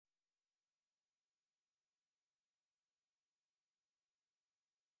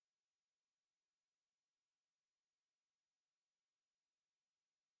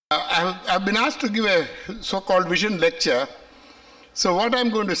I've been asked to give a so-called vision lecture. So what I'm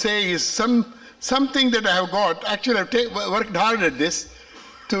going to say is something that I have got. Actually, I've worked hard at this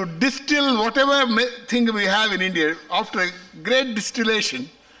to distill whatever thing we have in India. After a great distillation,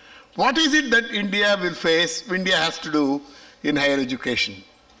 what is it that India will face, India has to do in higher education?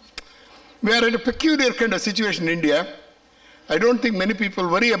 We are in a peculiar kind of situation in India. I don't think many people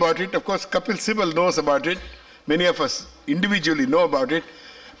worry about it. Of course, Kapil Sibal knows about it. Many of us individually know about it.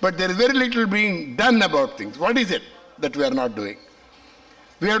 But there is very little being done about things. What is it that we are not doing?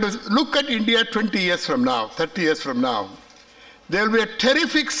 We have to look at India 20 years from now, 30 years from now. There will be a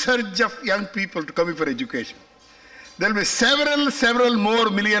terrific surge of young people coming for education. There will be several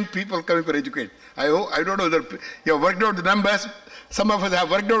more million people coming for education. I don't know whether you have worked out the numbers. Some of us have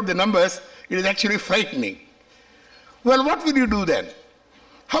worked out the numbers. It is actually frightening. Well, what will you do then?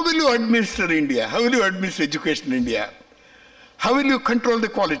 How will you administer India? How will you administer education in India? How will you control the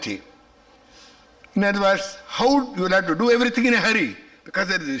quality? In other words, how you will have to do everything in a hurry because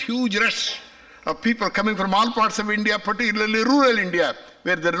there is a huge rush of people coming from all parts of India, particularly rural India,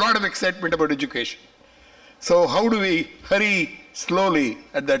 where there is a lot of excitement about education. So how do we hurry slowly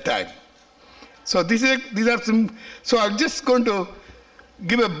at that time? So these are some. So I'm just going to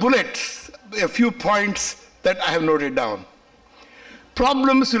give a few points that I have noted down.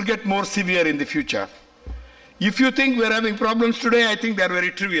 Problems will get more severe in the future. If you think we're having problems today, I think they're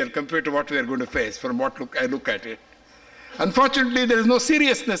very trivial compared to what we are going to face from what I look at it. Unfortunately, there is no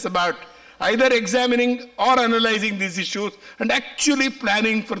seriousness about either examining or analyzing these issues and actually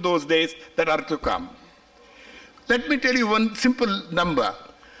planning for those days that are to come. Let me tell you one simple number.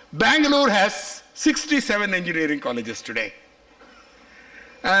 Bangalore has 67 engineering colleges today.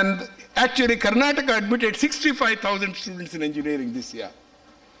 And actually, Karnataka admitted 65,000 students in engineering this year,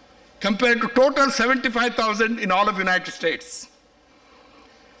 compared to total 75,000 in all of the United States.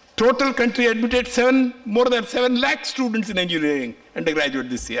 Total country admitted more than 7 lakh students in engineering undergraduate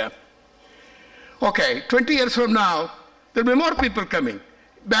this year. Okay, 20 years from now, there will be more people coming.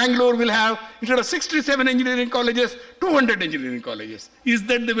 Bangalore will have, instead of 67 engineering colleges, 200 engineering colleges. Is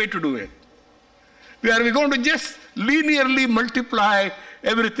that the way to do it? Are we going to just linearly multiply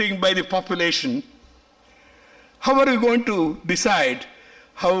everything by the population? How are we going to decide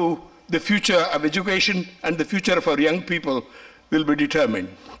how the future of education and the future of our young people will be determined?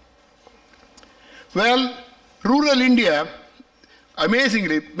 Well, rural India,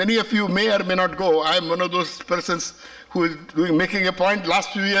 amazingly, many of you may or may not go. I am one of those persons who is making a point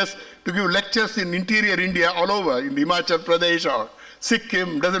last few years to give lectures in interior India all over, in Himachal Pradesh or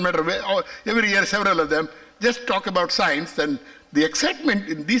Sikkim, doesn't matter where, every year several of them, just talk about science, and the excitement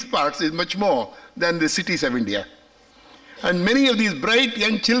in these parts is much more than the cities of India. And many of these bright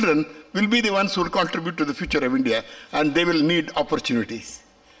young children will be the ones who will contribute to the future of India, and they will need opportunities.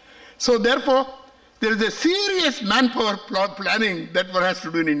 So therefore, there is a serious manpower planning that one has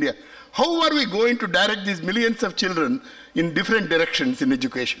to do in India. How are we going to direct these millions of children in different directions in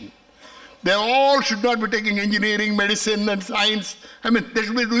education? They all should not be taking engineering, medicine, and science. I mean, they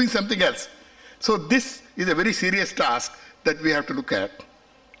should be doing something else. So this is a very serious task that we have to look at.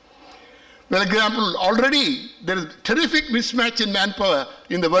 For example, already there is terrific mismatch in manpower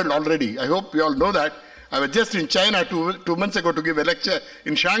in the world already. I hope you all know that. I was just in China two months ago to give a lecture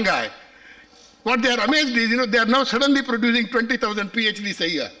in Shanghai. What they are amazed is, they are now suddenly producing 20,000 PhDs a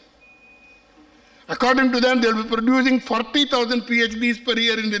year. According to them, they will be producing 40,000 PhDs per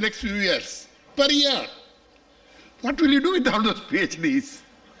year in the next few years. Per year. What will you do with all those PhDs?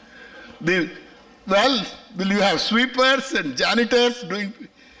 Well, will you have sweepers and janitors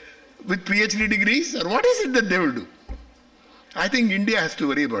with PhD degrees? Or what is it that they will do? I think India has to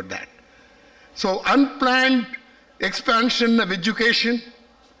worry about that. So unplanned expansion of education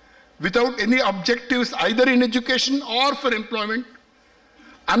without any objectives either in education or for employment,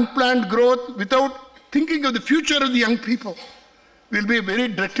 unplanned growth without thinking of the future of the young people will be very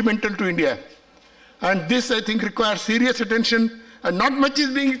detrimental to India. And this, I think, requires serious attention, and not much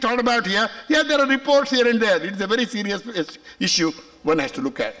is being thought about here. Yeah, there are reports here and there. It's a very serious issue one has to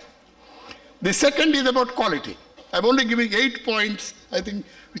look at. The second is about quality. I'm only giving 8 points, I think,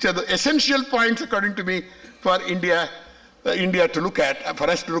 which are the essential points, according to me, for India to look at, for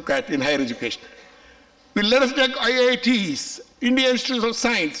us to look at in higher education. Let us take IITs, Indian Institutes of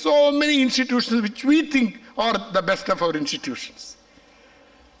Science, so many institutions which we think are the best of our institutions.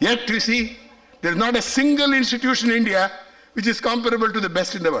 Yet, you see, there is not a single institution in India which is comparable to the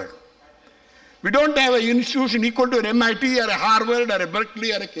best in the world. We don't have an institution equal to an MIT or a Harvard or a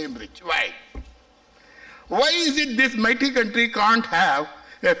Berkeley or a Cambridge. Why? Why is it this mighty country can't have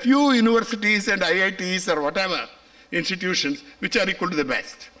a few universities and IITs or whatever institutions which are equal to the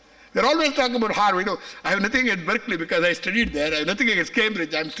best? They're always talking about Harvard. I have nothing against Berkeley because I studied there. I have nothing against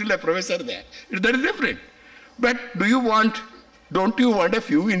Cambridge. I'm still a professor there. That is different. But don't you want a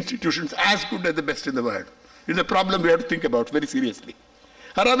few institutions as good as the best in the world? It's a problem we have to think about very seriously.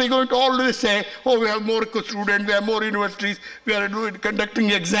 Or are we going to always say, oh, we have more students, we have more universities, we are conducting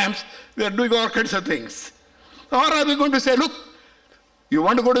exams, we are doing all kinds of things? Or are we going to say, look, you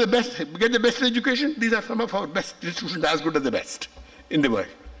want to go to the best, get the best education? These are some of our best institutions as good as the best in the world.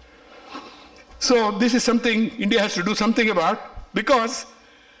 So this is something India has to do something about, because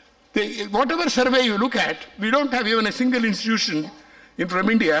whatever survey you look at, we don't have even a single institution from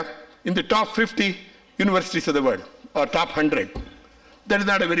India in the top 50 universities of the world, or top 100. That is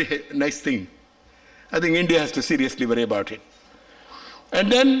not a very nice thing. I think India has to seriously worry about it.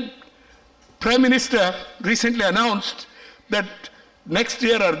 And then Prime Minister recently announced that next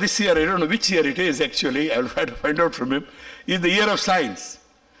year or this year, I don't know which year it is actually, I'll try to find out from him, is the year of science.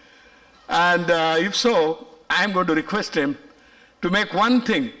 And if so, I'm going to request him to make one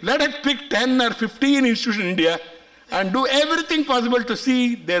thing. Let us pick 10 or 15 institutions in India and do everything possible to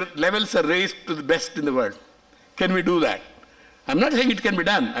see their levels are raised to the best in the world. Can we do that? I'm not saying it can be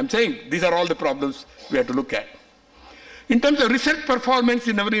done. I'm saying these are all the problems we have to look at. In terms of research performance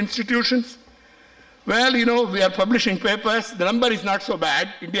in our institutions, well, we are publishing papers. The number is not so bad.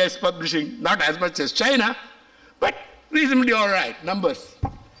 India is publishing not as much as China, but reasonably all right, numbers.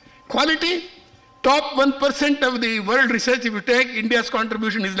 Quality, top 1% of the world research, if you take, India's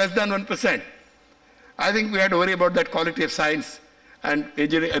contribution is less than 1%. I think we have to worry about that quality of science and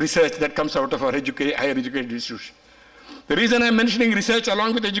research that comes out of our higher education institution. The reason I'm mentioning research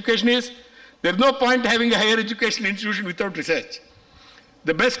along with education is there's no point having a higher education institution without research.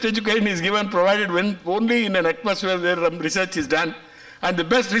 The best education is given provided when only in an atmosphere where research is done, and the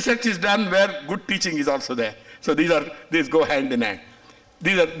best research is done where good teaching is also there. So these go hand in hand.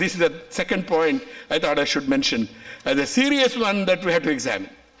 This is the second point I thought I should mention as a serious one that we have to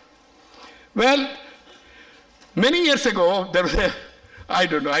examine. Well, many years ago, there was I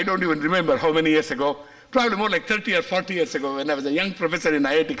don't even remember how many years ago, probably more like 30 or 40 years ago, when I was a young professor in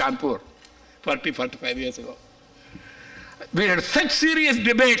IIT Kanpur, 45 years ago. We had such serious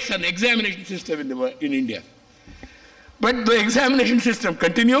debates on examination system in India. But the examination system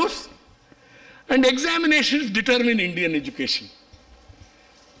continues, and examinations determine Indian education.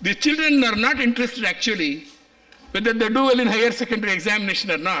 The children are not interested actually whether they do well in higher secondary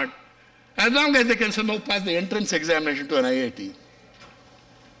examination or not, as long as they can somehow pass the entrance examination to an IIT.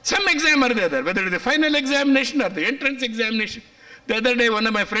 Some exam are there, whether it is the final examination or the entrance examination. The other day, one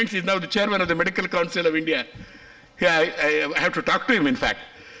of my friends is now the chairman of the Medical Council of India. I have to talk to him, in fact.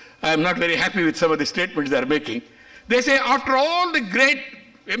 I'm not very happy with some of the statements they are making. They say, after all the great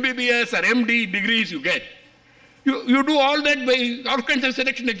MBBS or MD degrees you get, you do all that by all kinds of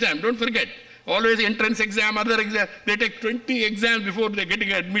selection exams. Don't forget. Always entrance exam, other exam. They take 20 exams before they're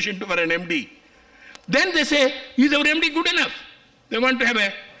getting admission for an MD. Then they say, is our MD good enough? They want to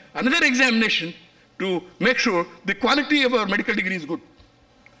have another examination to make sure the quality of our medical degree is good.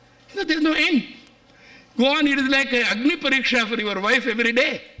 So there's no end. Go on, it is like an Agni Pariksha for your wife every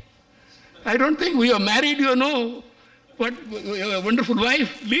day. I don't think we are married, what a wonderful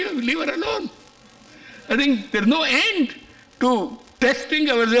wife, leave her alone. I think there's no end to testing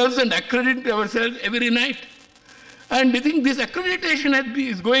ourselves and accrediting ourselves every night. And I think this accreditation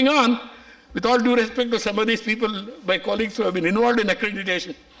is going on, with all due respect to some of these people, my colleagues who have been involved in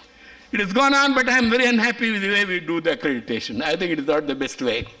accreditation. It has gone on, but I'm very unhappy with the way we do the accreditation. I think it is not the best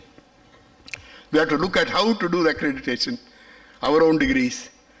way. We have to look at how to do the accreditation, our own degrees,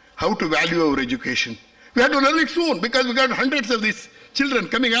 how to value our education. We have to learn it soon, because we got hundreds of these children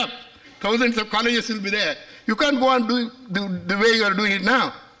coming up. Thousands of colleges will be there. You can't go on do the way you are doing it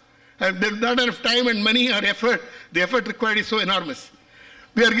now. And there's not enough time and money or effort. The effort required is so enormous.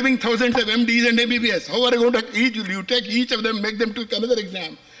 We are giving thousands of MDs and MBBS. How are you going to you take each of them, make them take another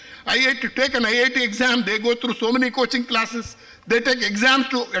exam? To take an IIT exam, they go through so many coaching classes. They take exams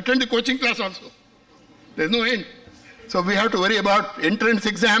to attend the coaching class also. There's no end. So we have to worry about entrance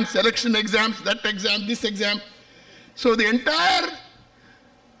exams, selection exams, that exam, this exam. So the entire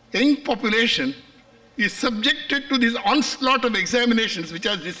young population is subjected to this onslaught of examinations which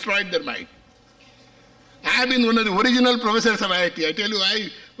has destroyed their mind. I have been one of the original professors of IIT. I tell you, I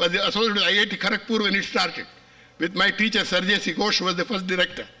was associated with IIT Kharagpur when it started. With my teacher, Sarjay Sikhosh, who was the first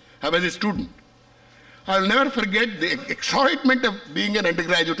director. I was a student. I'll never forget the excitement of being an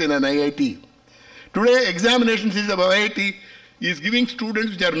undergraduate in an IIT. Today, examination system of IIT is giving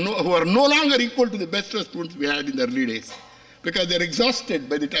students who are no longer equal to the best of students we had in the early days, because they're exhausted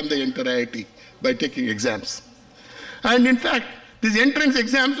by the time they enter IIT by taking exams. And in fact, These entrance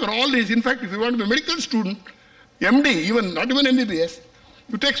exams for all these, in fact, if you want to be a medical student, MD, even not even MBBS,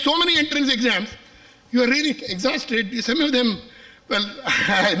 you take so many entrance exams, you are really exhausted. Some of them, well,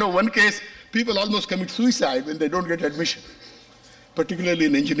 I know one case, people almost commit suicide when they don't get admission, particularly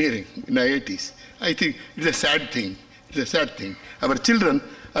in engineering, in IITs. I think it's a sad thing. It's a sad thing. Our children,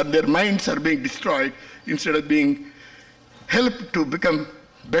 their minds are being destroyed instead of being helped to become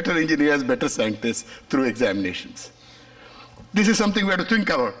better engineers, better scientists through examinations. This is something we have to think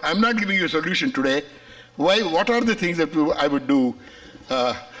about. I'm not giving you a solution today. What are the things that I would do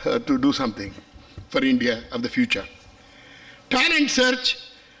to do something for India of the future? Talent search.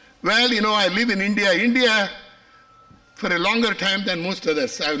 Well, I live in India. India, for a longer time than most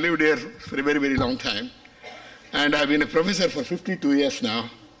others. I've lived here for a very, very long time. And I've been a professor for 52 years now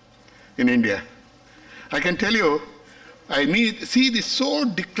in India. I can tell you, see this so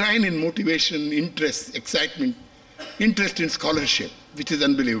decline in motivation, interest, excitement, interest in scholarship, which is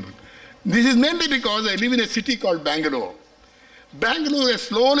unbelievable. This is mainly because I live in a city called Bangalore. Bangalore has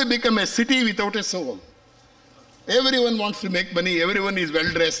slowly become a city without a soul. Everyone wants to make money, everyone is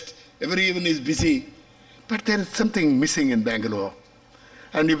well-dressed, everyone is busy. But there is something missing in Bangalore.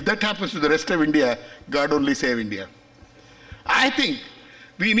 And if that happens to the rest of India, God only save India. I think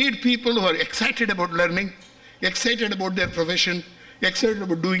we need people who are excited about learning, excited about their profession, excited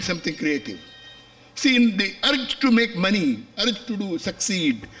about doing something creative. See, in the urge to make money, urge to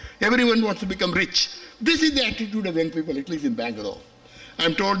succeed, everyone wants to become rich. This is the attitude of young people, at least in Bangalore.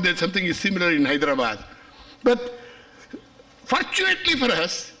 I'm told that something is similar in Hyderabad. But fortunately for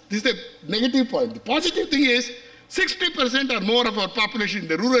us, this is the negative point. The positive thing is 60% or more of our population in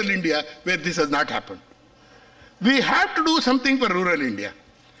the rural India where this has not happened. We have to do something for rural India.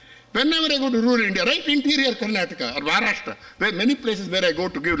 Whenever I go to rural India, right interior Karnataka or Maharashtra, where many places where I go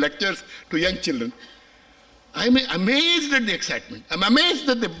to give lectures to young children, I'm amazed at the excitement. I'm amazed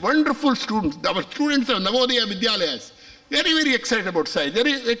at the wonderful students, our students of Navodaya Vidyalayas, very, very excited about science,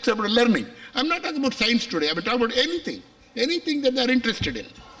 very excited about learning. I'm not talking about science today, I'm talking about anything that they're interested in.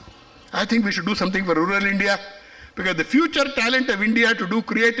 I think we should do something for rural India, because the future talent of India to do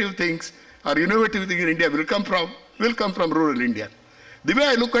creative things or innovative things in India will come from rural India. The way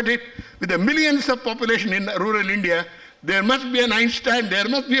I look at it, with the millions of population in rural India, there must be an Einstein, there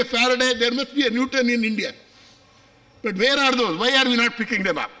must be a Faraday, there must be a Newton in India. But where are those? Why are we not picking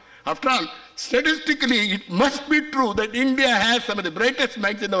them up? After all, statistically, it must be true that India has some of the brightest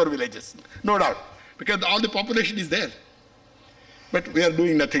minds in our villages, no doubt, because all the population is there. But we are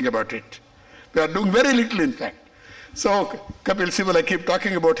doing nothing about it. We are doing very little, in fact. So, Kapil Sibal, I keep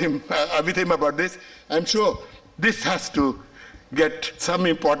talking about him, with him about this. I'm sure this has to get some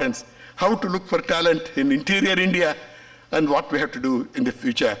importance. How to look for talent in interior India and what we have to do in the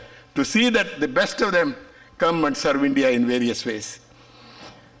future to see that the best of them come and serve India in various ways.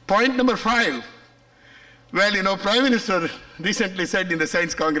 Point number 5. Well, Prime Minister recently said in the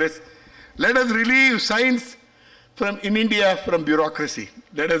Science Congress, let us relieve science in India from bureaucracy.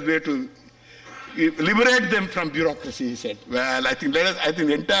 Let us be able to liberate them from bureaucracy, he said. Well, I think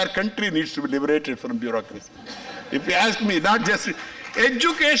the entire country needs to be liberated from bureaucracy. If you ask me, not just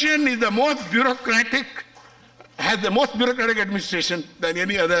education is the most bureaucratic, has the most bureaucratic administration than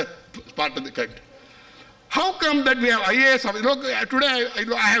any other part of the country. How come that we have IAS? Look, today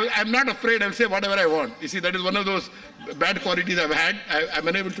I'm not afraid. I'll say whatever I want. You see, that is one of those bad qualities I've had. I'm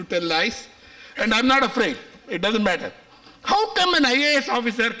unable to tell lies, and I'm not afraid. It doesn't matter. How come an IAS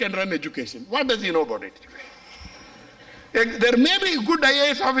officer can run education? What does he know about it? There may be good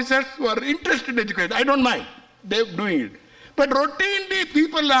IAS officers who are interested in education. I don't mind. They're doing it. But routinely,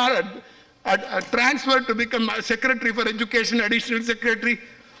 people are transferred to become a secretary for education, additional secretary,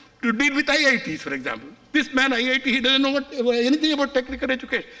 to deal with IITs, for example. This man, IIT, he doesn't know anything about technical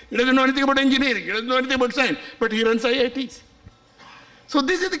education. He doesn't know anything about engineering. He doesn't know anything about science. But he runs IITs. So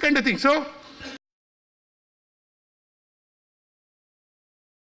this is the kind of thing. So